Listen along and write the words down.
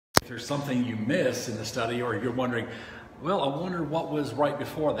there's something you miss in the study, or you're wondering, well, I wonder what was right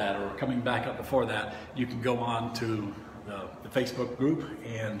before that, or coming back up before that, you can go on to the Facebook group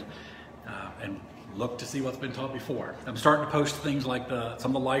and look to see what's been taught before. I'm starting to post things like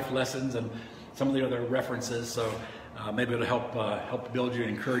some of the life lessons and some of the other references, so maybe it'll help build you and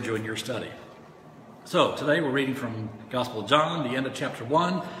encourage you in your study. So today we're reading from Gospel of John, the end of chapter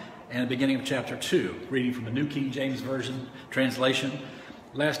 1 and the beginning of chapter 2, reading from the New King James Version translation.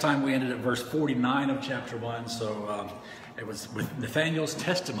 Last time we ended at verse 49 of chapter 1, so it was with Nathanael's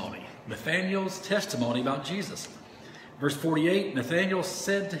testimony about Jesus. Verse 48, Nathanael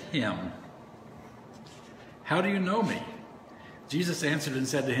said to him, "How do you know me?" Jesus answered and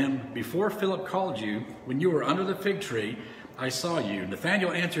said to him, "Before Philip called you, when you were under the fig tree, I saw you."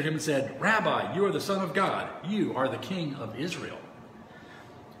 Nathanael answered him and said, "Rabbi, you are the Son of God. You are the King of Israel."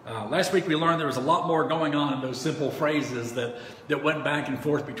 Last week we learned there was a lot more going on in those simple phrases that went back and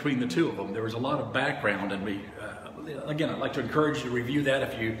forth between the two of them. There was a lot of background, and again, I'd like to encourage you to review that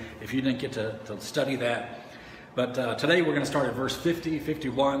if you didn't get to study that. But today we're going to start at verse 50,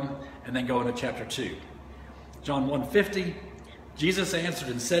 51, and then go into chapter 2. John 1:50, Jesus answered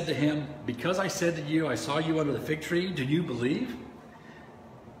and said to him, "Because I said to you, I saw you under the fig tree, do you believe?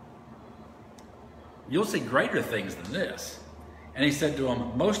 You'll see greater things than this." And he said to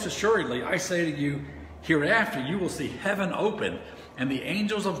him, "Most assuredly, I say to you, hereafter you will see heaven open and the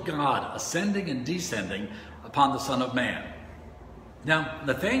angels of God ascending and descending upon the Son of Man." Now,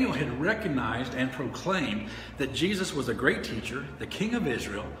 Nathanael had recognized and proclaimed that Jesus was a great teacher, the King of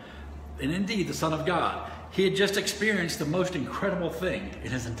Israel, and indeed the Son of God. He had just experienced the most incredible thing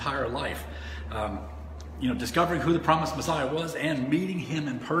in his entire life. Discovering who the promised Messiah was and meeting him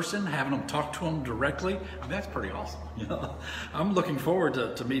in person, having him talk to him directly. I mean, that's pretty awesome. I'm looking forward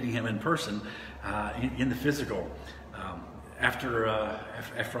to meeting him in person in the physical after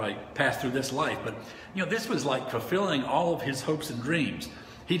I pass through this life. But this was like fulfilling all of his hopes and dreams.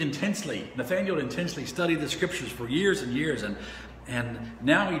 Nathanael had intensely studied the scriptures for years and years, and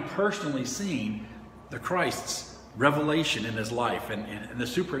now he'd personally seen the Christ's revelation in his life and the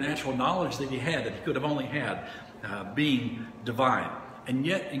supernatural knowledge that he could have only had being divine. And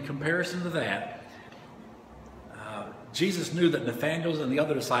yet, in comparison to that, Jesus knew that Nathanael and the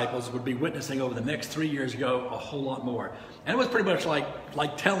other disciples would be witnessing over the next 3 years ago a whole lot more. And it was pretty much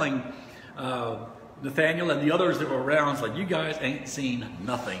like telling Nathanael and the others that were around, it's like, you guys ain't seen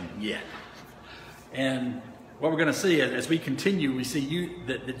nothing yet. And what we're going to see as we continue, we see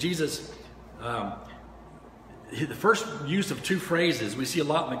that Jesus, the first use of two phrases we see a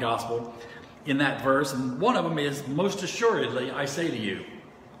lot in the gospel in that verse, and one of them is, "Most assuredly, I say to you."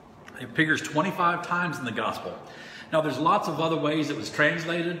 It appears 25 times in the gospel. Now, there's lots of other ways it was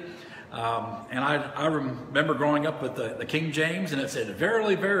translated, and I remember growing up with the King James, and it said,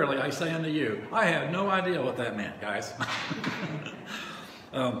 "Verily, verily, I say unto you." I have no idea what that meant, guys.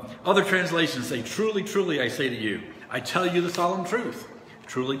 Other translations say, "Truly, truly, I say to you, I tell you the solemn truth.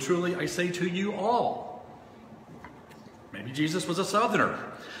 Truly, truly, I say to you all." Maybe Jesus was a southerner.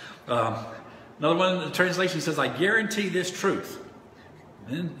 Another one, the translation says, "I guarantee this truth."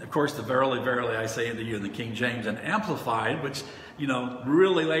 And then, of course, the "Verily, verily, I say unto you" in the King James, and Amplified, which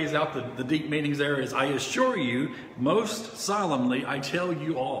really lays out the deep meanings there, is, "I assure you, most solemnly, I tell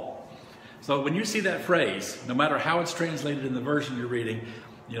you all." So when you see that phrase, no matter how it's translated in the version you're reading,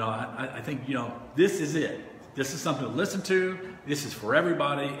 I think this is it. This is something to listen to. This is for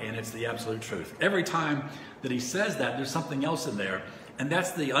everybody, and it's the absolute truth. Every time that he says that, there's something else in there, and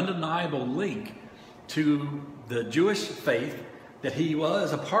that's the undeniable link to the Jewish faith that he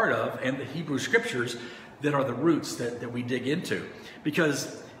was a part of and the Hebrew scriptures that are the roots that we dig into.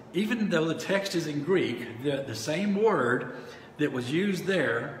 Because even though the text is in Greek, the same word that was used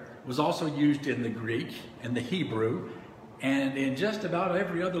there was also used in the Greek and the Hebrew and in just about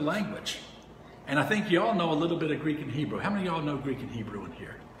every other language. And I think you all know a little bit of Greek and Hebrew. How many of y'all know Greek and Hebrew in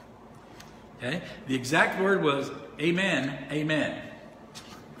here? Okay. The exact word was amen, amen.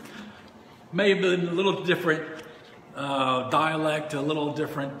 May have been a little different dialect, a little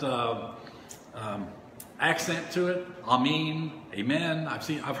different accent to it. Amen, amen.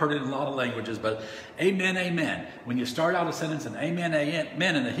 I've heard it in a lot of languages, but amen, amen. When you start out a sentence in amen,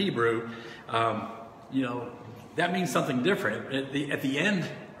 amen in the Hebrew, that means something different. At the end,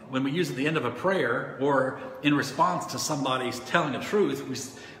 when we use it at the end of a prayer or in response to somebody's telling the truth,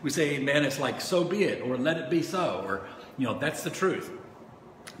 we say amen. It's like, "So be it," or "Let it be so," or that's the truth.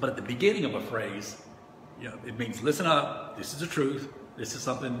 But at the beginning of a phrase, it means, listen up, this is the truth, this is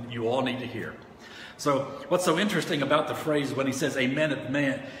something you all need to hear. So what's so interesting about the phrase when he says amen,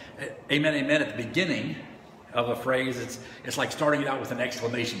 amen, amen at the beginning, of a phrase. It's like starting it out with an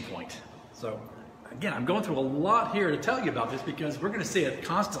exclamation point. So again, I'm going through a lot here to tell you about this because we're going to see it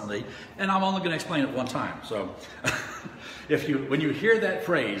constantly, and I'm only going to explain it one time. So when you hear that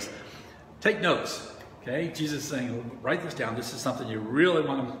phrase, take notes. Okay, Jesus is saying, write this down. This is something you really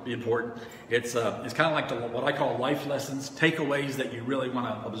want to be important. It's kind of like what I call life lessons, takeaways that you really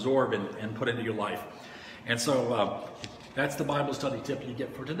want to absorb and put into your life. And so that's the Bible study tip you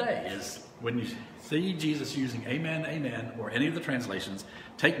get for today, is when you see Jesus using amen, amen, or any of the translations,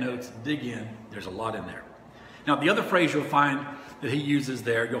 take notes, dig in. There's a lot in there. Now, the other phrase you'll find that he uses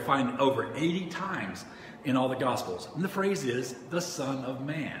there, you'll find over 80 times in all the Gospels. And the phrase is the Son of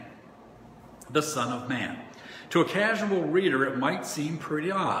Man. The Son of Man. To a casual reader, it might seem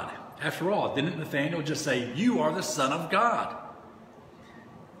pretty odd. After all, didn't Nathanael just say, "You are the Son of God"?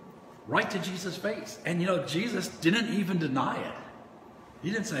 Right to Jesus' face. And you know, Jesus didn't even deny it.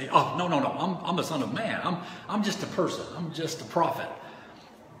 He didn't say, "Oh, no, I'm the Son of Man. I'm just a person. I'm just a prophet.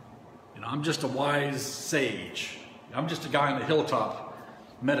 You know, I'm just a wise sage. I'm just a guy on the hilltop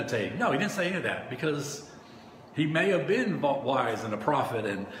meditating." No, he didn't say any of that, because he may have been wise and a prophet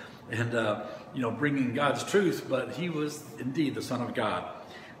and you know, bringing God's truth, but he was indeed the Son of God.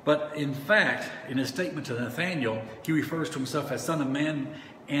 But in fact, in his statement to Nathanael, he refers to himself as Son of Man,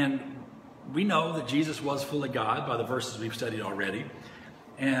 and we know that Jesus was fully God by the verses we've studied already.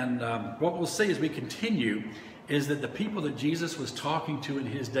 And what we'll see as we continue is that the people that Jesus was talking to in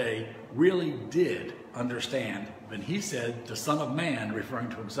his day really did understand when he said the Son of Man, referring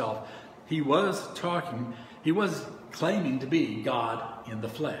to himself. He was claiming to be God in the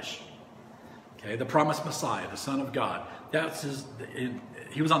flesh. Okay, the promised Messiah, the Son of God.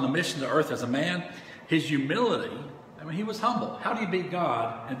 He was on the mission to earth as a man. His humility, I mean, he was humble. How do you be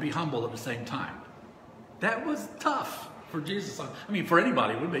God and be humble at the same time? That was tough for Jesus. I mean, for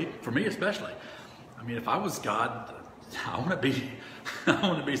anybody, it would be, for me especially. I mean, if I was God, I want to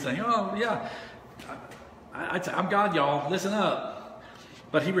be saying, "Oh yeah, I'm God, y'all. Listen up."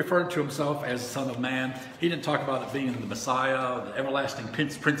 But he referred to himself as Son of Man. He didn't talk about it being the Messiah, the everlasting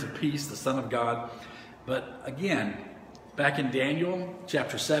Prince of Peace, the Son of God. But again, back in Daniel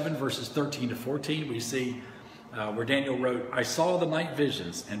chapter 7, verses 13 to 14, we see where Daniel wrote, "I saw the night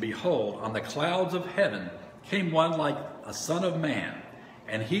visions, and behold, on the clouds of heaven came one like a son of man.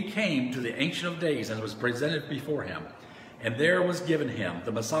 And he came to the Ancient of Days and was presented before him. And there was given him,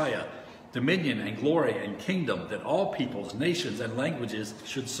 the Messiah, dominion and glory and kingdom, that all peoples, nations, and languages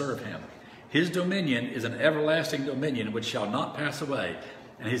should serve him. His dominion is an everlasting dominion which shall not pass away,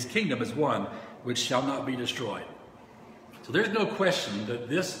 and his kingdom is one which shall not be destroyed." So there's no question that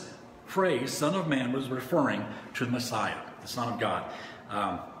this phrase, Son of Man, was referring to the Messiah, the Son of God.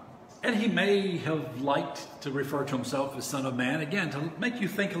 And he may have liked to refer to himself as Son of Man, again, to make you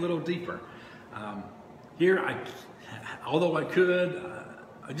think a little deeper. Although I could,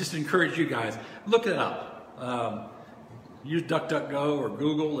 I just encourage you guys, look it up. Use DuckDuckGo or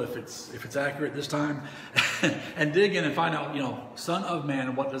Google if it's accurate this time, and dig in and find out, you know, Son of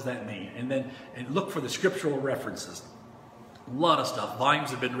Man, what does that mean? And look for the scriptural references. A lot of stuff.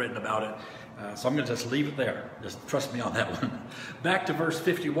 Volumes have been written about it. So I'm going to just leave it there. Just trust me on that one. Back to verse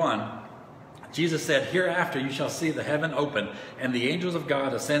 51. Jesus said, "Hereafter you shall see the heaven open, and the angels of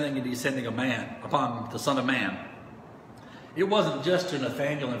God ascending and descending upon the Son of Man." It wasn't just to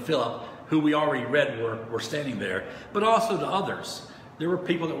Nathanael and Philip, who we already read were standing there, but also to others. There were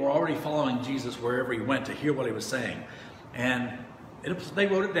people that were already following Jesus wherever he went to hear what he was saying. And they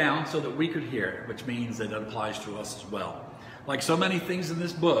wrote it down so that we could hear it, which means that it applies to us as well. Like so many things in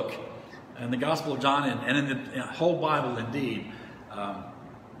this book, in the Gospel of John, and in the whole Bible indeed,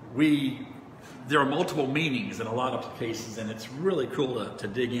 there are multiple meanings in a lot of cases, and it's really cool to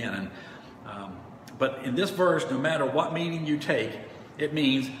dig in. But in this verse, no matter what meaning you take, it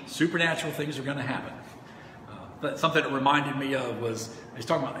means supernatural things are going to happen. But something that reminded me of was, he's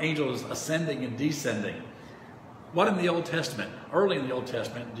talking about angels ascending and descending. What in the Old Testament, early in the Old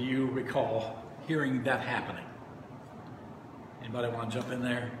Testament, do you recall hearing that happening? Anybody want to jump in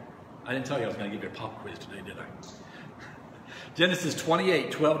there? I didn't tell you I was going to give you a pop quiz today, did I? Genesis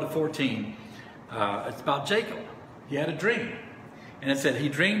 28, 12 to 14. It's about Jacob. He had a dream. And it said, "He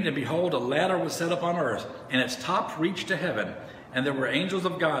dreamed, and behold, a ladder was set up on earth, and its top reached to heaven. And there were angels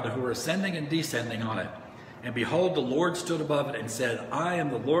of God who were ascending and descending on it. And behold, the Lord stood above it and said, I am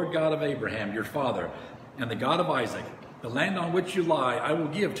the Lord God of Abraham, your father, and the God of Isaac. The land on which you lie I will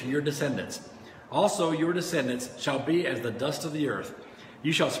give to your descendants. Also your descendants shall be as the dust of the earth.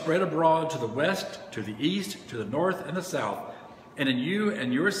 You shall spread abroad to the west, to the east, to the north, and the south. And in you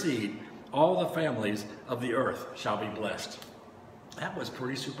and your seed all the families of the earth shall be blessed." That was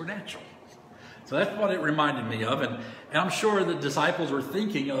pretty supernatural. So that's what it reminded me of. And I'm sure the disciples were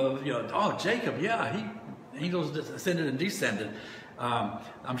thinking of, oh, Jacob, yeah, angels ascended and descended.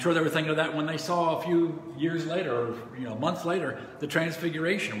 I'm sure they were thinking of that when they saw a few years later, or months later, the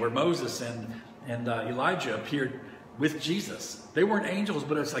Transfiguration, where Moses and Elijah appeared with Jesus. They weren't angels,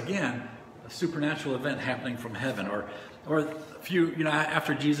 but it's, again, a supernatural event happening from heaven. Or a few,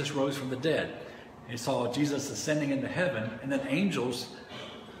 after Jesus rose from the dead, they saw Jesus ascending into heaven, and then angels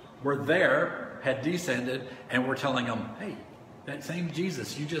were there, had descended, and were telling them, hey, that same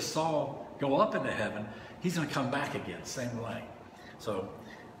Jesus you just saw go up into heaven, he's going to come back again, same way. So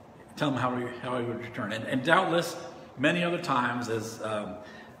tell them how he would return. And doubtless, many other times, as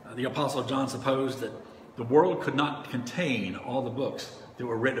the Apostle John supposed, that the world could not contain all the books that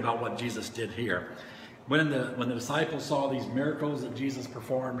were written about what Jesus did here. When the disciples saw these miracles that Jesus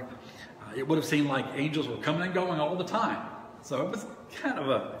performed, it would have seemed like angels were coming and going all the time. So it was kind of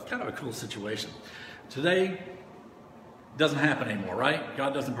a cool situation. Today, it doesn't happen anymore, right?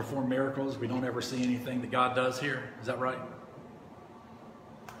 God doesn't perform miracles. We don't ever see anything that God does here. Is that right?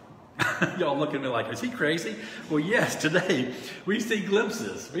 Y'all look at me like, is he crazy? Well, yes, today we see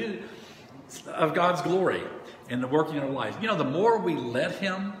glimpses of God's glory and the working in our lives. The more we let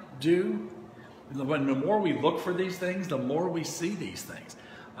him do, the more we look for these things, the more we see these things.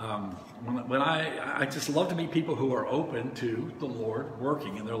 When I just love to meet people who are open to the Lord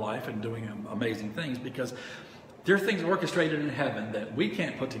working in their life and doing amazing things, because there are things orchestrated in heaven that we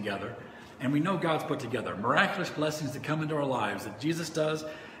can't put together, and we know God's put together. Miraculous blessings that come into our lives that Jesus does,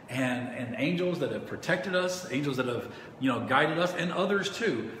 and angels that have protected us, angels that have guided us, and others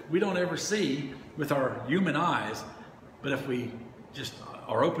too. We don't ever see with our human eyes, but if we just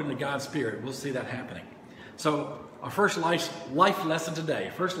are open to God's Spirit, we'll see that happening. So our first life lesson today,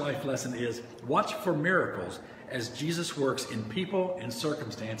 first life lesson is watch for miracles as Jesus works in people and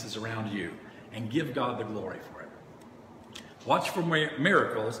circumstances around you, and give God the glory for it. Watch for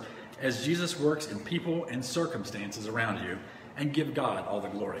miracles as Jesus works in people and circumstances around you, and give God all the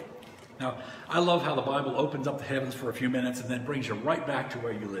glory. Now, I love how the Bible opens up the heavens for a few minutes and then brings you right back to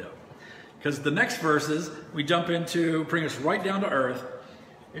where you live. Because the next verses we jump into bring us right down to earth.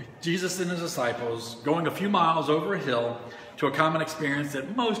 Jesus and his disciples going a few miles over a hill to a common experience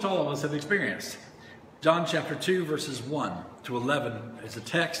that most all of us have experienced. John chapter 2, verses 1 to 11 is a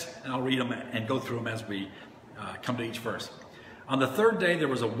text, and I'll read them and go through them as we come to each verse. On the third day, there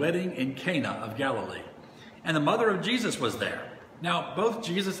was a wedding in Cana of Galilee, and the mother of Jesus was there. Now, both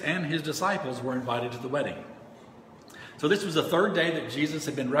Jesus and his disciples were invited to the wedding. So this was the third day that Jesus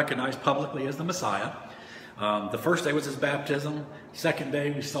had been recognized publicly as the Messiah. The first day was his baptism. Second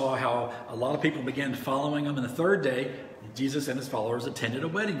day, we saw how a lot of people began following him. And the third day, Jesus and his followers attended a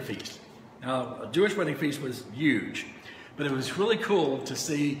wedding feast. Now, a Jewish wedding feast was huge, but it was really cool to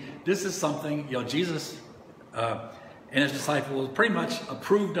see this is something, Jesus and his disciples pretty much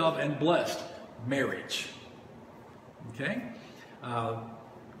approved of and blessed marriage. Okay? A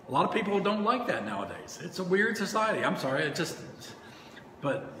lot of people don't like that nowadays. It's a weird society. I'm sorry.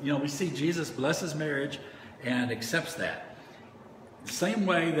 But we see Jesus blesses marriage and accepts that. The same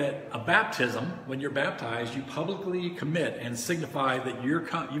way that a baptism, when you're baptized, you publicly commit and signify that you've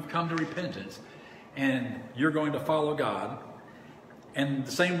come to repentance and you're going to follow God. And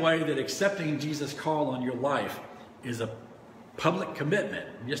the same way that accepting Jesus' call on your life is a public commitment,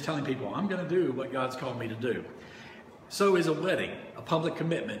 just telling people, I'm going to do what God's called me to do. So is a wedding, a public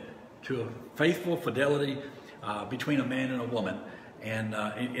commitment to a faithful fidelity between a man and a woman and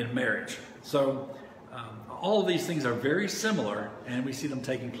in marriage. So all of these things are very similar, and we see them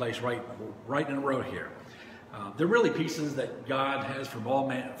taking place right in a row here. They're really pieces that God has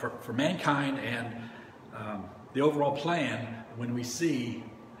for mankind, and the overall plan. When we see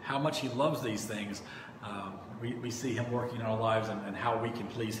how much he loves these things, we see him working in our lives and how we can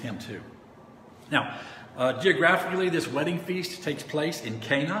please him too. Now, geographically, this wedding feast takes place in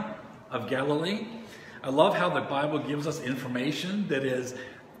Cana of Galilee. I love how the Bible gives us information that is,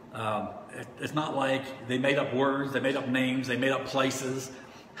 it's not like they made up words, they made up names, they made up places,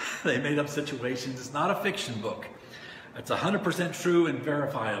 they made up situations. It's not a fiction book. It's 100% true and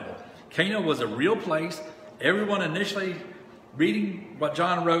verifiable. Cana was a real place. Everyone initially reading what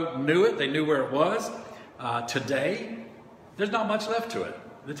John wrote knew it. They knew where it was. Today, there's not much left to it.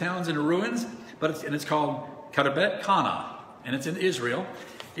 The town's in ruins, but it's called Kadesh Kana, and it's in Israel.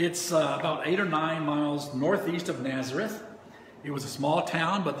 It's about 8 or 9 miles northeast of Nazareth. It was a small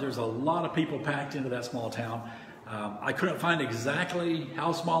town, but there's a lot of people packed into that small town. I couldn't find exactly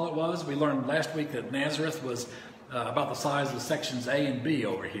how small it was. We learned last week that Nazareth was about the size of sections A and B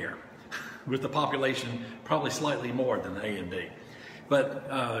over here, with the population probably slightly more than A and B.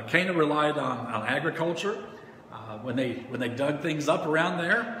 But Cana relied on agriculture. When they dug things up around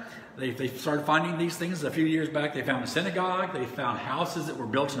there, they started finding these things. A few years back, they found a synagogue. They found houses that were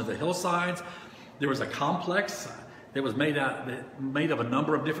built into the hillsides. There was a complex that was made of a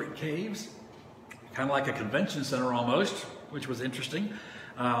number of different caves, kind of like a convention center almost, which was interesting.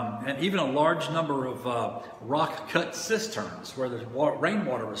 And even a large number of rock-cut cisterns where the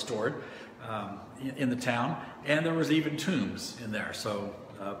rainwater was stored in the town, and there was even tombs in there. So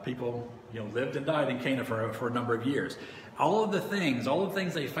people, lived and died in Cana for a number of years. All of the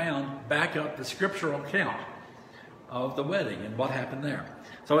things they found back up the scriptural account of the wedding and what happened there.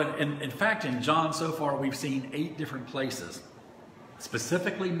 So in fact, in John so far, we've seen 8 different places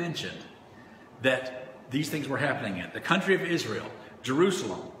specifically mentioned that these things were happening in. The country of Israel,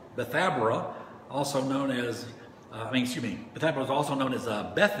 Jerusalem, Bethabara, also known as, Bethabara is also known as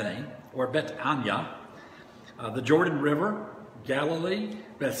Bethany or Bethania, the Jordan River, Galilee,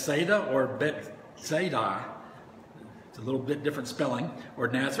 Bethsaida or Bethsaida, it's a little bit different spelling, or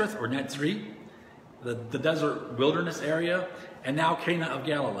Nazareth or Nazri, the desert wilderness area, and now Cana of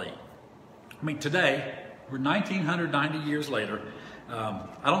Galilee. Today, we're 1990 years later. I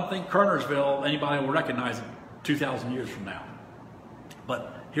don't think Kernersville, anybody will recognize it 2,000 years from now.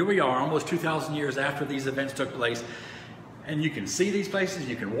 But here we are, almost 2,000 years after these events took place, and you can see these places,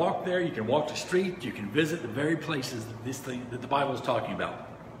 you can walk there, you can walk the street, you can visit the very places that the Bible is talking about.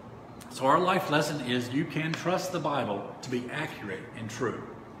 So our life lesson is you can trust the Bible to be accurate and true.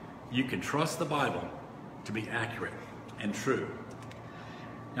 You can trust the Bible to be accurate and true.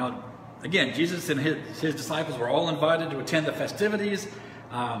 Now, again, Jesus and his disciples were all invited to attend the festivities.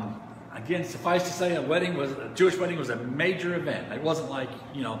 Again, suffice to say, a Jewish wedding was a major event. It wasn't like,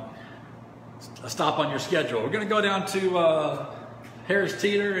 a stop on your schedule. We're going to go down to Harris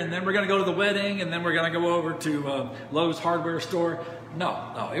Teeter, and then we're going to go to the wedding, and then we're going to go over to Lowe's hardware store.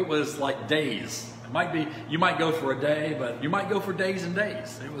 No, it was like days. You might go for a day, but you might go for days and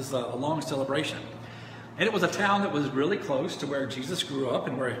days. It was a long celebration. And it was a town that was really close to where Jesus grew up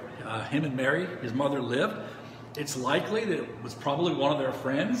and where him and Mary, his mother, lived. It's likely that it was probably one of their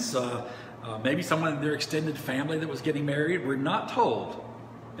friends, maybe someone in their extended family that was getting married. We're not told.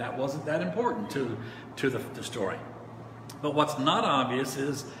 That wasn't that important to the story. But what's not obvious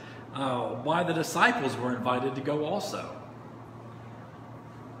is why the disciples were invited to go also.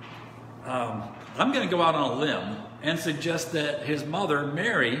 I'm going to go out on a limb and suggest that his mother,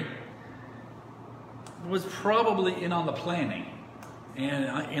 Mary, was probably in on the planning and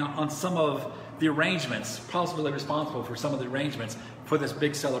on some of the arrangements, possibly responsible for some of the arrangements for this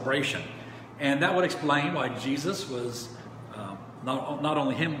big celebration. And that would explain why Jesus was, not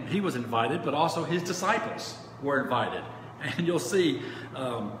only him, he was invited, but also his disciples were invited. And you'll see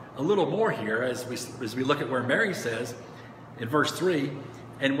a little more here as we look at where Mary says in verse 3,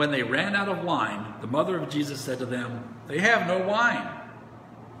 "And when they ran out of wine, the mother of Jesus said to them, 'They have no wine.'"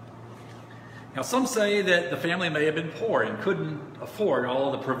 Now, some say that the family may have been poor and couldn't afford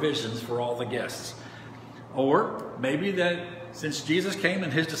all of the provisions for all the guests. Or maybe that since Jesus came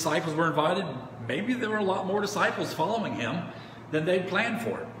and his disciples were invited, maybe there were a lot more disciples following him than they'd planned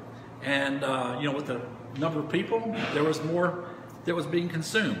for. And, with the number of people, there was more that was being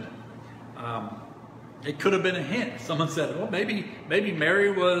consumed. It could have been a hint. Someone said, well, maybe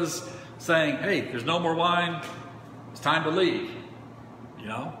Mary was saying, hey, there's no more wine. It's time to leave.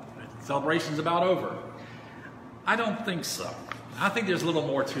 The celebration's about over. I don't think so. I think there's a little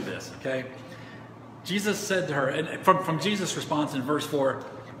more to this, okay? Jesus said to her, and from Jesus' response in verse 4,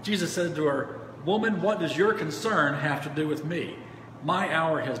 Jesus said to her, "Woman, what does your concern have to do with me? My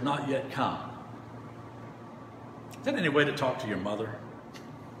hour has not yet come." Is that any way to talk to your mother?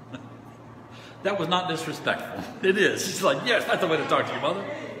 That was not disrespectful. It is. She's like, yes, that's the way to talk to your mother.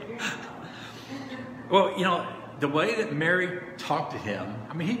 Well, the way that Mary talked to him,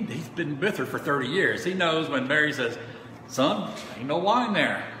 he's been with her for 30 years. He knows when Mary says, "Son, ain't no wine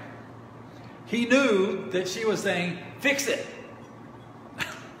there." He knew that she was saying, "Fix it."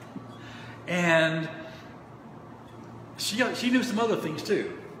 And she knew some other things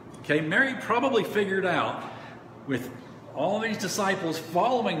too. Okay, Mary probably figured out with all these disciples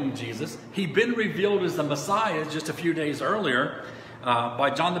following Jesus, he'd been revealed as the Messiah just a few days earlier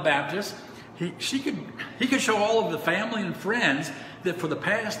by John the Baptist. He could show all of the family and friends that for the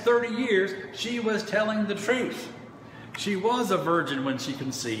past 30 years, she was telling the truth. She was a virgin when she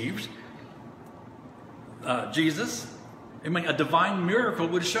conceived Jesus. A divine miracle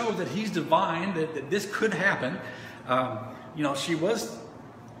would show that he's divine, that this could happen. She was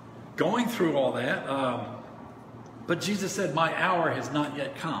going through all that. But Jesus said, "My hour has not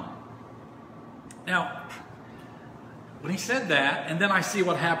yet come." Now, when he said that, and then I see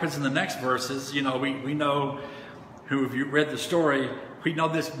what happens in the next verses, you know, we know, who have you read the story, we know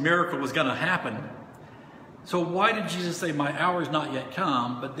this miracle was going to happen. So why did Jesus say, my hour is not yet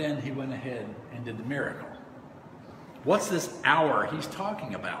come, but then he went ahead and did the miracle? What's this hour he's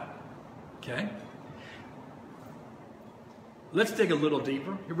talking about? Okay? Let's dig a little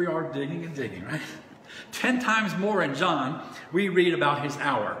deeper. Here we are digging and digging, right? 10 times more in John, we read about his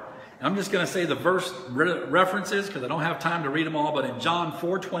hour. And I'm just going to say the verse references because I don't have time to read them all, but in John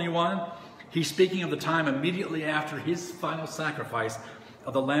 4:21, he's speaking of the time immediately after his final sacrifice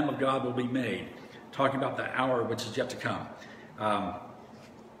of the Lamb of God will be made, talking about the hour which is yet to come.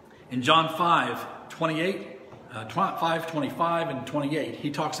 In John 5:25 and 28, he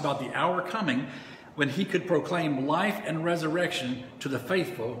talks about the hour coming when he could proclaim life and resurrection to the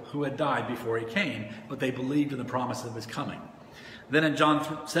faithful who had died before he came, but they believed in the promise of his coming. Then in John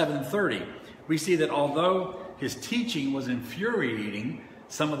 7:30, we see that although his teaching was infuriating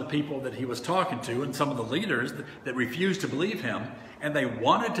some of the people that he was talking to and some of the leaders that refused to believe him, and they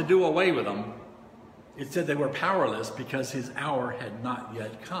wanted to do away with him, it said they were powerless because his hour had not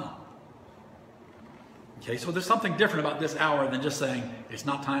yet come. Okay, so there's something different about this hour than just saying, it's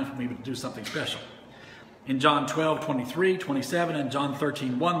not time for me to do something special. In John 12:23, 27, and John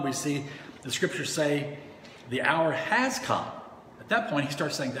 13:1, we see the scriptures say, the hour has come. At that point, he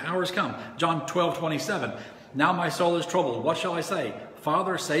starts saying, the hour has come. John 12:27, now my soul is troubled. What shall I say?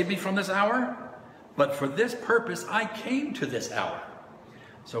 Father, save me from this hour? But for this purpose, I came to this hour.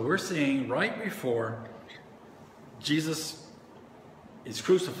 So we're seeing right before Jesus is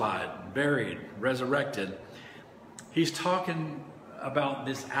crucified, buried, resurrected, he's talking about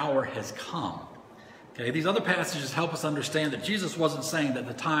this hour has come. Okay, these other passages help us understand that Jesus wasn't saying that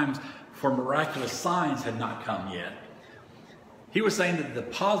the times for miraculous signs had not come yet. He was saying that the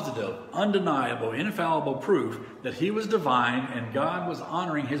positive, undeniable, infallible proof that he was divine and God was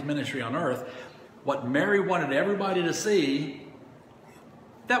honoring his ministry on earth, what Mary wanted everybody to see,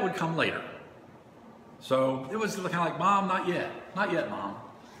 that would come later. So it was kind of like, Mom, not yet. Not yet, Mom.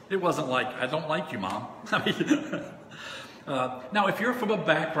 It wasn't like, I don't like you, Mom. Now, if you're from a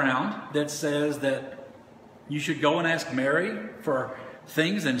background that says that you should go and ask Mary for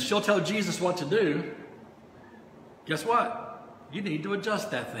things and she'll tell Jesus what to do, guess what? You need to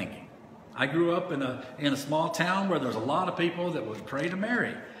adjust that thinking. I grew up in a small town where there was a lot of people that would pray to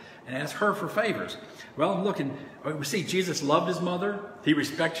Mary and ask her for favors. Well, I'm looking, we see Jesus loved his mother. He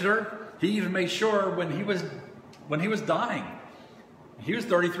respected her. He even made sure when he was dying, he was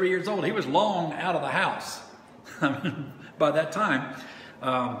 33 years old. He was long out of the house. By that time,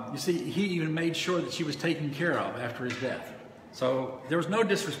 you see, he even made sure that she was taken care of after his death. So there was no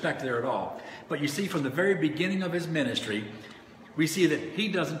disrespect there at all. But you see, from the very beginning of his ministry, we see that he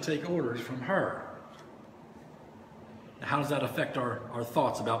doesn't take orders from her. How does that affect our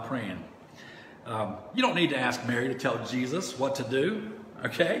thoughts about praying? You don't need to ask Mary to tell Jesus what to do,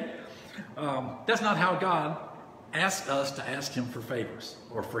 okay? That's not how God asked us to ask him for favors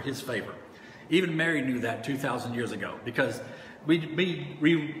or for his favor. Even Mary knew that 2,000 years ago, because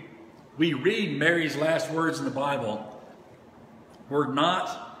we read Mary's last words in the Bible were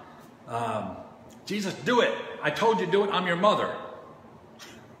not, Jesus, do it. I told you to do it. I'm your mother.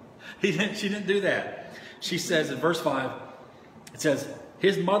 She didn't do that. She says in verse 5, it says,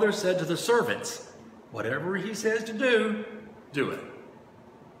 his mother said to the servants, whatever he says to do, do it.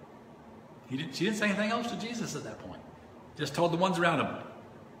 She didn't say anything else to Jesus at that point. Just told the ones around him,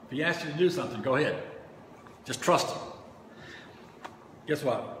 if he asks you to do something, go ahead. Just trust him. Guess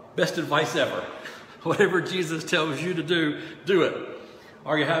what? Best advice ever. Whatever Jesus tells you to do, do it.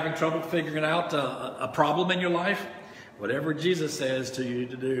 Are you having trouble figuring out a problem in your life? Whatever Jesus says to you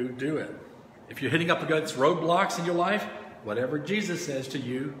to do, do it. If you're hitting up against roadblocks in your life, whatever Jesus says to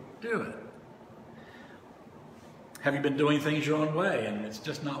you, do it. Have you been doing things your own way and it's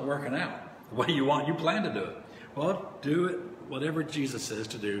just not working out the way you plan to do it? Well, do it. Whatever Jesus says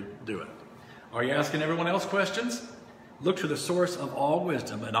to do, do it. Are you asking everyone else questions? Look to the source of all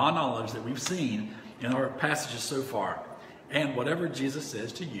wisdom and all knowledge that we've seen in our passages so far. And whatever Jesus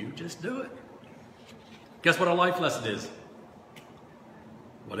says to you, just do it. Guess what our life lesson is?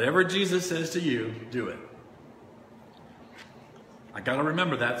 Whatever Jesus says to you, do it. I got to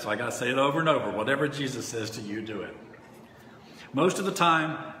remember that, so I got to say it over and over. Whatever Jesus says to you, do it. Most of the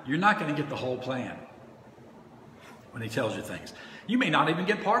time, you're not going to get the whole plan when he tells you things. You may not even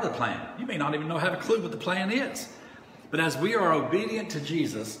get part of the plan. You may not even have a clue what the plan is. But as we are obedient to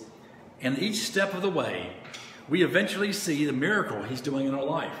Jesus in each step of the way, we eventually see the miracle he's doing in our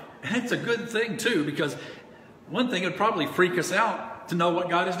life. And it's a good thing too, because one thing, it would probably freak us out to know what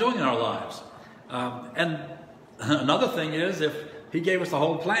God is doing in our lives. And Another thing is, if he gave us the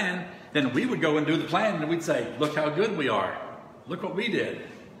whole plan, then we would go and do the plan and we'd say, look how good we are. Look what we did.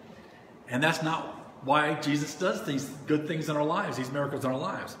 And that's not why Jesus does these good things in our lives, these miracles in our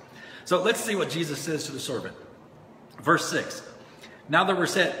lives. So let's see what Jesus says to the servant. Verse 6. Now there were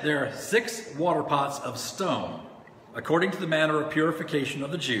set there 6 water pots of stone, according to the manner of purification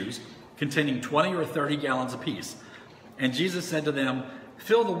of the Jews, containing 20 or 30 gallons apiece. And Jesus said to them,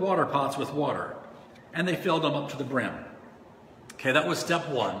 fill the water pots with water. And they filled them up to the brim. Okay, that was step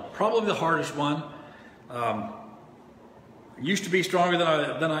 1. Probably the hardest one. Used to be stronger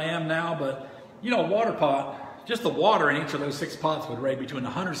than I am now, but you know, water pot, just the water in each of those 6 pots would weigh between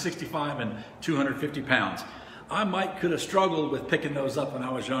 165 and 250 pounds. I could have struggled with picking those up when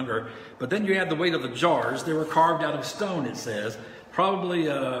I was younger, but then you add the weight of the jars. They were carved out of stone, it says, probably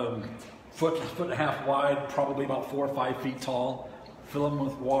a foot and a half wide, probably about 4 or 5 feet tall. Fill them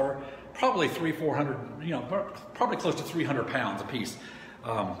with water, probably 300-400, you know, probably close to 300 pounds a piece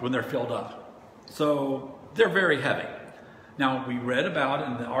when they're filled up. So they're very heavy. Now, we read about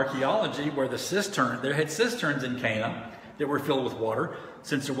in the archaeology where they had cisterns in Cana that were filled with water,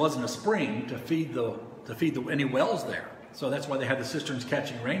 since there wasn't a spring to feed any wells there. So that's why they had the cisterns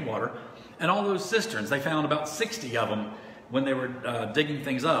catching rainwater. And all those cisterns, they found about 60 of them when they were digging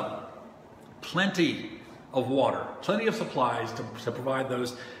things up. Plenty of water, plenty of supplies to provide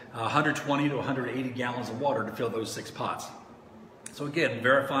those 120 to 180 gallons of water to fill those 6 pots. So again,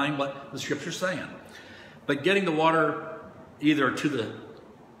 verifying what the scripture's saying. But getting the water either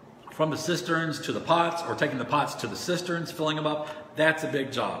from the cisterns to the pots, or taking the pots to the cisterns, filling them up, that's a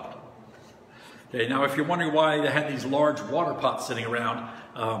big job. Okay, now if you're wondering why they had these large water pots sitting around,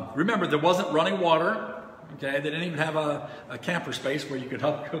 remember there wasn't running water. Okay, they didn't even have a camper space where you could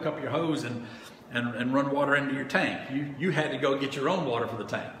hook up your hose and run water into your tank. You had to go get your own water for the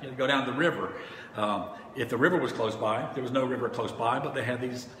tank. You had to go down the river. If the river was close by, there was no river close by, but they had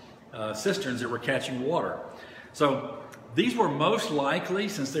these cisterns that were catching water. So these were most likely,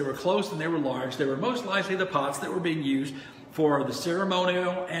 since they were close and they were large, they were most likely the pots that were being used for the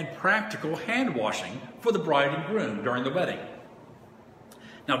ceremonial and practical hand washing for the bride and groom during the wedding.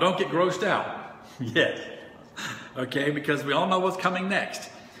 Now don't get grossed out yet, okay, because we all know what's coming next.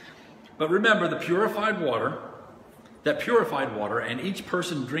 But remember, that purified water, and each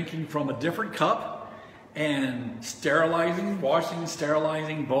person drinking from a different cup, and washing,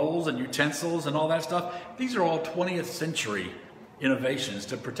 sterilizing bowls and utensils and all that stuff. These are all 20th century innovations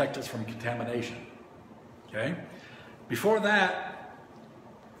to protect us from contamination. Okay? Before that,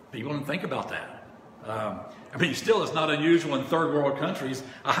 people didn't think about that. I mean, still, it's not unusual in third world countries.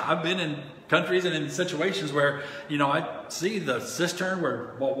 I've been in countries and in situations where, you know, I see the cistern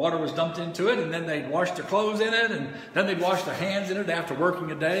where water was dumped into it, and then they'd wash their clothes in it, and then they'd wash their hands in it after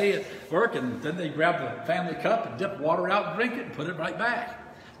working a day at work, and then they'd grab the family cup and dip water out and drink it and put it right back.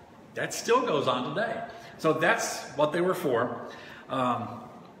 That still goes on today. So that's what they were for.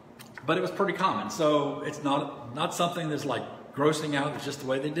 But it was pretty common. So it's not something that's like grossing out. It's just the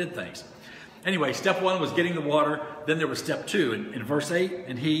way they did things. Anyway, step 1 was getting the water. Then there was step 2. In verse 8,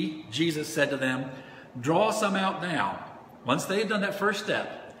 and Jesus said to them, draw some out now. Once they had done that first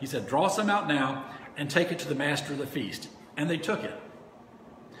step, he said, draw some out now and take it to the master of the feast. And they took it.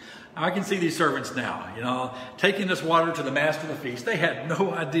 Now, I can see these servants now, you know, taking this water to the master of the feast. They had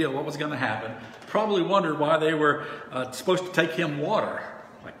no idea what was going to happen. Probably wondered why they were supposed to take him water.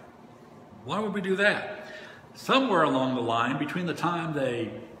 Like, why would we do that? Somewhere along the line, between the time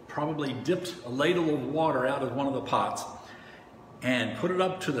they probably dipped a ladle of water out of one of the pots and put it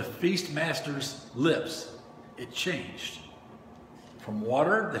up to the feast master's lips, it changed from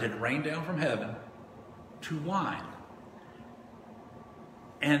water that had rained down from heaven to wine.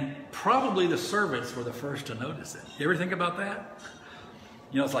 And probably the servants were the first to notice it. You ever think about that?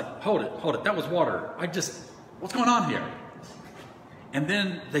 You know, it's like, hold it, that was water. What's going on here? And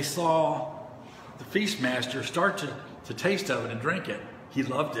then they saw the feast master start to taste of it and drink it. He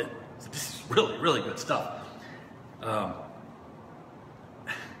loved it. This is really, really good stuff.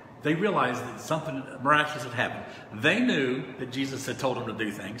 They realized that something miraculous had happened. They knew that Jesus had told them to do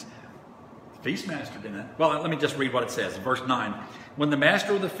things. The feast master didn't. Well, let me just read what it says in verse 9. When the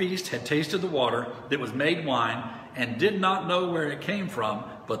master of the feast had tasted the water that was made wine and did not know where it came from,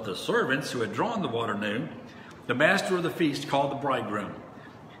 but the servants who had drawn the water knew, the master of the feast called the bridegroom.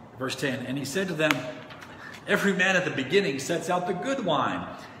 Verse 10, and he said to them, every man at the beginning sets out the good wine,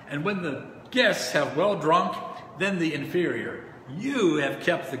 and when the guests have well drunk, then the inferior. You have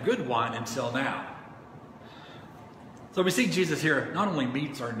kept the good wine until now. So we see Jesus here not only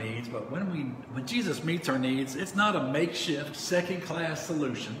meets our needs, but when Jesus meets our needs, it's not a makeshift second-class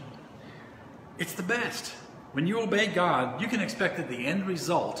solution. It's the best. When you obey God, you can expect that the end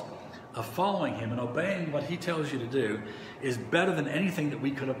result of following him and obeying what he tells you to do is better than anything that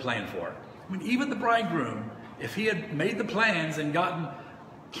we could have planned for. I mean, even the bridegroom, if he had made the plans and gotten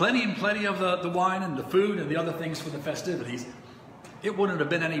plenty and plenty of the wine and the food and the other things for the festivities, it wouldn't have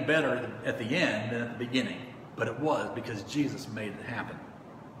been any better at the end than at the beginning. But it was, because Jesus made it happen.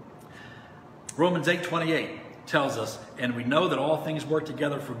 Romans 8:28 tells us, and we know that all things work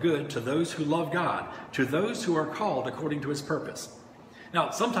together for good to those who love God, to those who are called according to his purpose.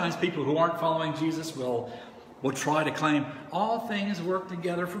 Now, sometimes people who aren't following Jesus will try to claim all things work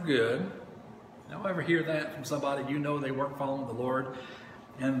together for good. Now, ever hear that from somebody you know they weren't following the Lord,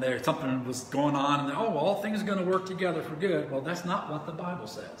 and there's something was going on, and all things are going to work together for good? Well, that's not what the Bible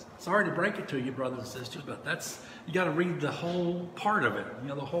says. Sorry to break it to you, brothers and sisters, but you got to read the whole part of it,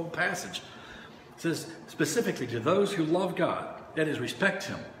 the whole passage. It says specifically to those who love God, that is, respect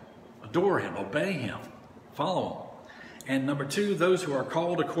him, adore him, obey him, follow him. And number two, those who are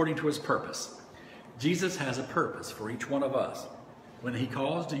called according to his purpose. Jesus has a purpose for each one of us. When he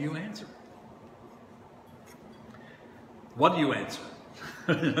calls, do you answer? What do you answer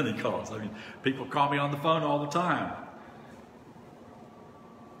when he calls? I mean, people call me on the phone all the time.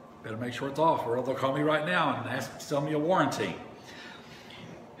 Better make sure it's off, or they'll call me right now and sell me a warranty.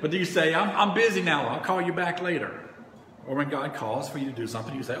 But do you say, I'm busy now, I'll call you back later? Or when God calls for you to do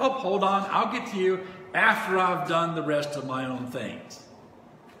something, you say, oh, hold on, I'll get to you after I've done the rest of my own things.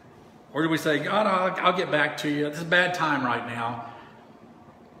 Or do we say, God, I'll get back to you. This is a bad time right now.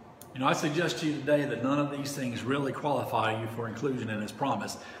 I suggest to you today that none of these things really qualify you for inclusion in his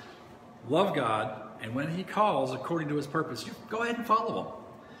promise. Love God, and when he calls according to his purpose, you go ahead and follow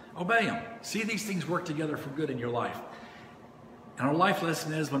him. Obey him. See these things work together for good in your life. And our life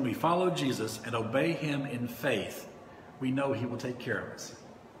lesson is, when we follow Jesus and obey him in faith, we know he will take care of us.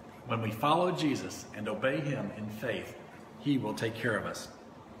 When we follow Jesus and obey him in faith, he will take care of us.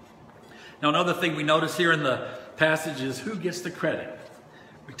 Now, another thing we notice here in the passage is who gets the credit.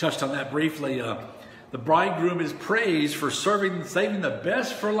 We touched on that briefly. The bridegroom is praised for saving the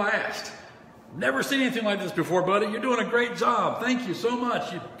best for last. Never seen anything like this before, buddy. You're doing a great job. Thank you so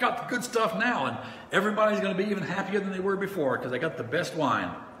much. You've got the good stuff now, and everybody's going to be even happier than they were before because they got the best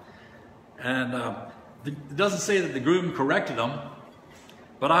wine. And it doesn't say that the groom corrected them,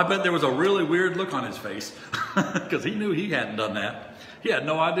 but I bet there was a really weird look on his face because he knew he hadn't done that. He had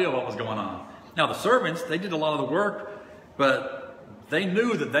no idea what was going on. Now, the servants, they did a lot of the work, but they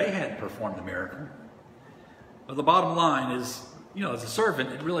knew that they had performed the miracle. But the bottom line is, as a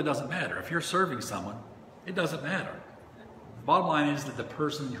servant, it really doesn't matter. If you're serving someone, it doesn't matter. The bottom line is that the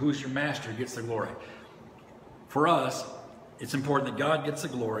person who is your master gets the glory. For us, it's important that God gets the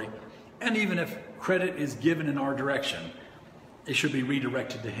glory, and even if credit is given in our direction, it should be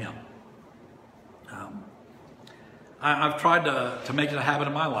redirected to him. I've tried to make it a habit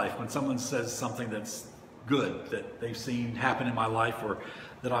in my life when someone says something that's good that they've seen happen in my life or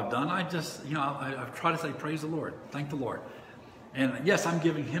that I've done, I've tried to say, praise the Lord, thank the Lord. And yes, I'm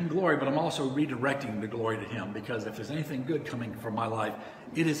giving him glory, but I'm also redirecting the glory to him, because if there's anything good coming from my life,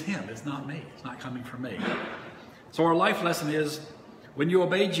 it is him, it's not me, it's not coming from me. So our life lesson is, when you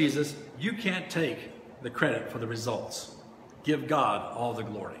obey Jesus, you can't take the credit for the results. Give God all the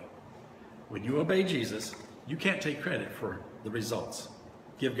glory. When you obey Jesus, you can't take credit for the results.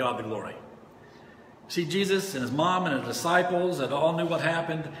 Give God the glory. See, Jesus and his mom and his disciples that all knew what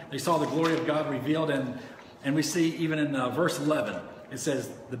happened. They saw the glory of God revealed, and we see even in verse 11, it says,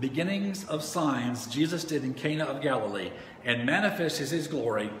 the beginnings of signs Jesus did in Cana of Galilee, and manifested his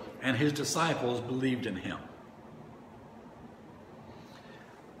glory, and his disciples believed in him.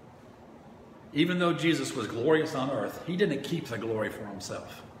 Even though Jesus was glorious on earth, he didn't keep the glory for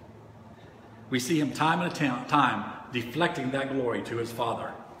himself. We see him time and time deflecting that glory to his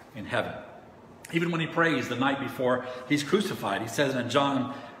Father in heaven. Even when he prays the night before he's crucified, he says in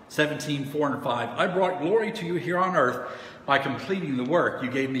John 17:4-5, I brought glory to you here on earth by completing the work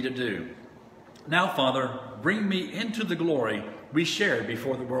you gave me to do. Now, Father, bring me into the glory we shared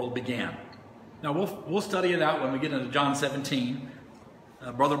before the world began. Now, we'll study it out when we get into John 17.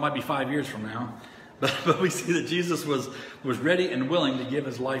 Brother, it might be 5 years from now. But we see that Jesus was ready and willing to give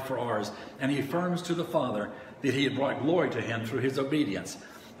his life for ours. And he affirms to the Father that he had brought glory to him through his obedience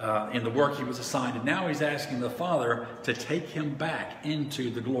in the work he was assigned. And now he's asking the Father to take him back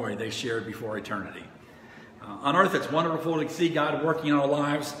into the glory they shared before eternity. On earth, it's wonderful to see God working in our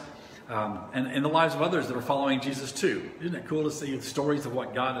lives and in the lives of others that are following Jesus too. Isn't it cool to see the stories of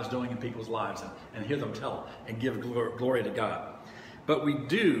what God is doing in people's lives and hear them tell and give glory to God? But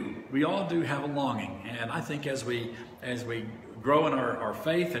we all do have a longing. And I think as we grow in our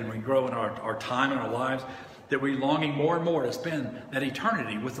faith and we grow in our time in our lives, that we're longing more and more to spend that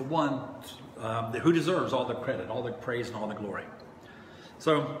eternity with the one who deserves all the credit, all the praise, and all the glory.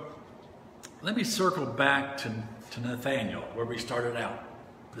 So let me circle back to Nathanael, where we started out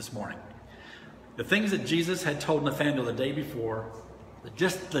this morning. The things that Jesus had told Nathanael the day before,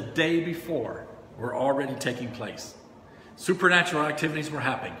 just the day before, were already taking place. Supernatural activities were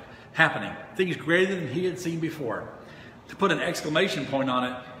happening, things greater than he had seen before. To put an exclamation point on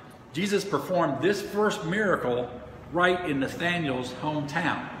it, Jesus performed this first miracle right in Nathanael's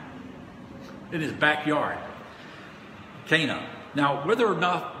hometown, in his backyard, Cana. Now, whether or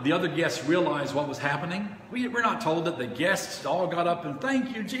not the other guests realized what was happening, we're not told that the guests all got up and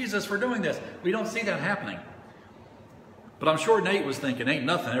thank you, Jesus, for doing this. We don't see that happening. But I'm sure Nate was thinking, ain't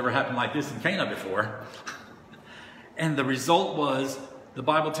nothing ever happened like this in Cana before. And the result was, the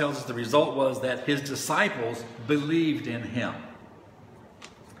Bible tells us the result was that his disciples believed in him.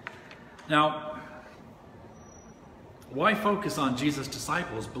 Now, why focus on Jesus'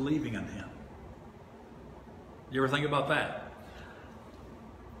 disciples believing in him? You ever think about that?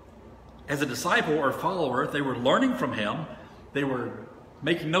 As a disciple or follower, they were learning from him. They were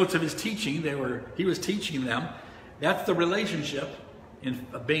making notes of his teaching. He was teaching them. That's the relationship in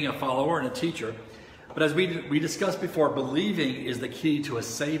being a follower and a teacher. But as we discussed before, believing is the key to a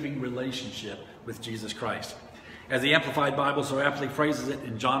saving relationship with Jesus Christ. As the Amplified Bible so aptly phrases it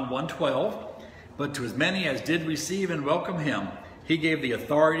in John 1:12, but to as many as did receive and welcome him, he gave the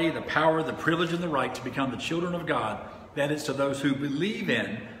authority, the power, the privilege, and the right to become the children of God. That is, to those who believe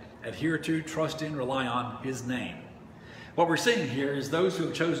in, adhere to, trust in, rely on his name. What we're seeing here is those who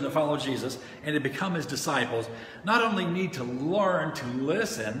have chosen to follow Jesus and to become his disciples not only need to learn to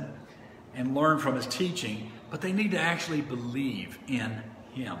listen and learn from his teaching, but they need to actually believe in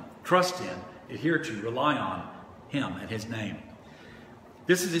him, trust in, adhere to, rely on him and his name.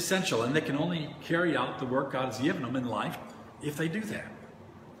 This is essential, and they can only carry out the work God has given them in life if they do that.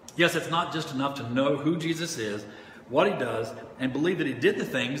 Yes, it's not just enough to know who Jesus is, what he does, and believe that he did the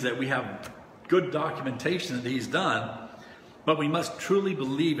things that we have good documentation that he's done, but we must truly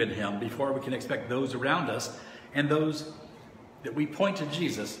believe in him before we can expect those around us and those that we point to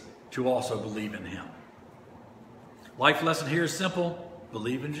Jesus to also believe in him. Life lesson here is simple: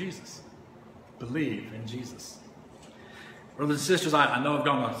 believe in Jesus. Believe in Jesus. Brothers and sisters, I know I've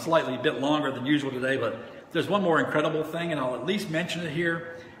gone a slightly bit longer than usual today, but there's one more incredible thing, and I'll at least mention it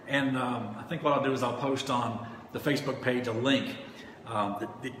here. And I think what I'll do is I'll post on the Facebook page a link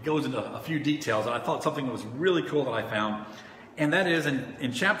that goes into a few details. I thought something that was really cool that I found. And that is,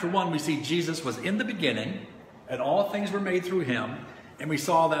 in chapter 1, we see Jesus was in the beginning, and all things were made through him. And we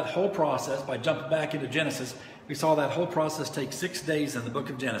saw that whole process, by jumping back into Genesis, we saw that whole process take 6 days in the book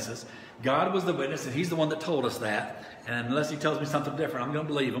of Genesis. God was the witness, and he's the one that told us that. And unless he tells me something different, I'm going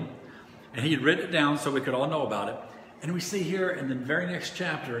to believe him. And he had written it down so we could all know about it. And we see here in the very next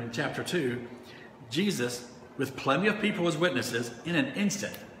chapter, in chapter 2, Jesus, with plenty of people as witnesses, in an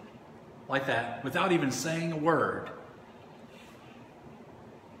instant, like that, without even saying a word,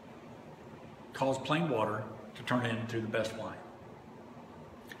 caused plain water to turn into the best wine.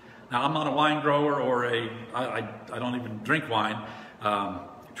 Now, I'm not a wine grower, or I don't even drink wine,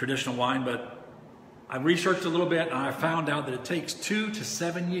 traditional wine, but I researched a little bit, and I found out that it takes 2 to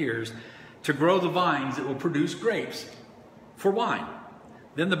 7 years to grow the vines that will produce grapes for wine.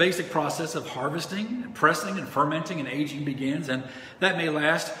 Then the basic process of harvesting, pressing, and fermenting and aging begins, and that may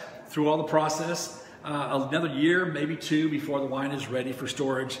last through all the process another year, maybe 2, before the wine is ready for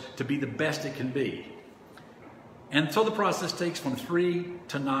storage to be the best it can be. And so the process takes from 3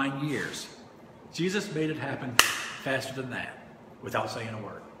 to 9 years. Jesus made it happen faster than that, without saying a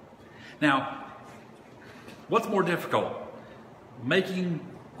word. Now, what's more difficult? Making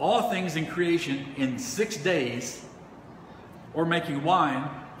all things in creation in 6 days, or making wine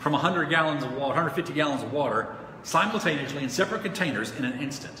from 100 gallons of water, 150 gallons of water, simultaneously in separate containers in an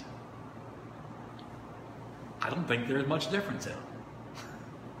instant? I don't think there's much difference in it.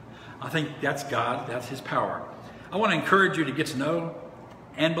 I think that's God, that's his power. I want to encourage you to get to know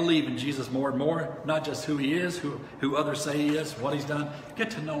and believe in Jesus more and more, not just who he is, who others say he is, what he's done.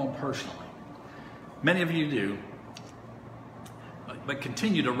 Get to know him personally. Many of you do. But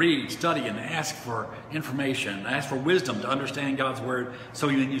continue to read, study, and ask for information, ask for wisdom to understand God's word. So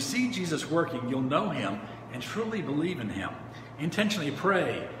when you see Jesus working, you'll know him and truly believe in him. Intentionally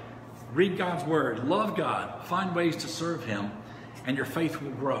pray, read God's word, love God, find ways to serve him, and your faith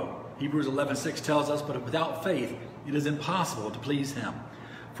will grow. Hebrews 11:6 tells us, but without faith, it is impossible to please him.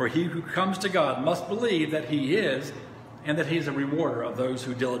 For he who comes to God must believe that he is, and that he is a rewarder of those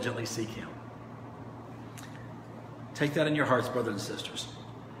who diligently seek him. Take that in your hearts, brothers and sisters.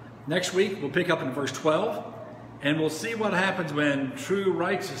 Next week, we'll pick up in verse 12, And we'll see what happens when true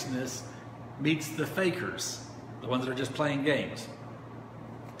righteousness meets the fakers, the ones that are just playing games.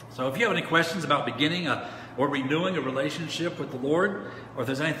 So if you have any questions about beginning or renewing a relationship with the Lord, or if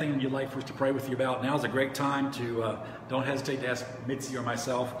there's anything you'd like for us to pray with you about, now is a great time to, don't hesitate to ask Mitzi or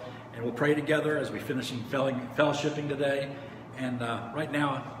myself, and we'll pray together as we finish fellowshipping today. And right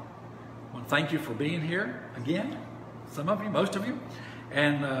now, I want to thank you for being here again, some of you, most of you,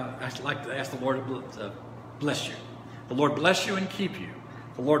 and I'd like to ask the Lord to bless you. The Lord bless you and keep you.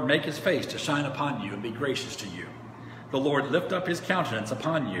 The Lord make his face to shine upon you and be gracious to you. The Lord lift up his countenance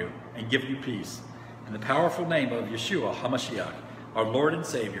upon you and give you peace. In the powerful name of Yeshua HaMashiach, our Lord and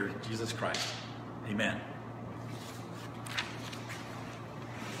Savior, Jesus Christ. Amen.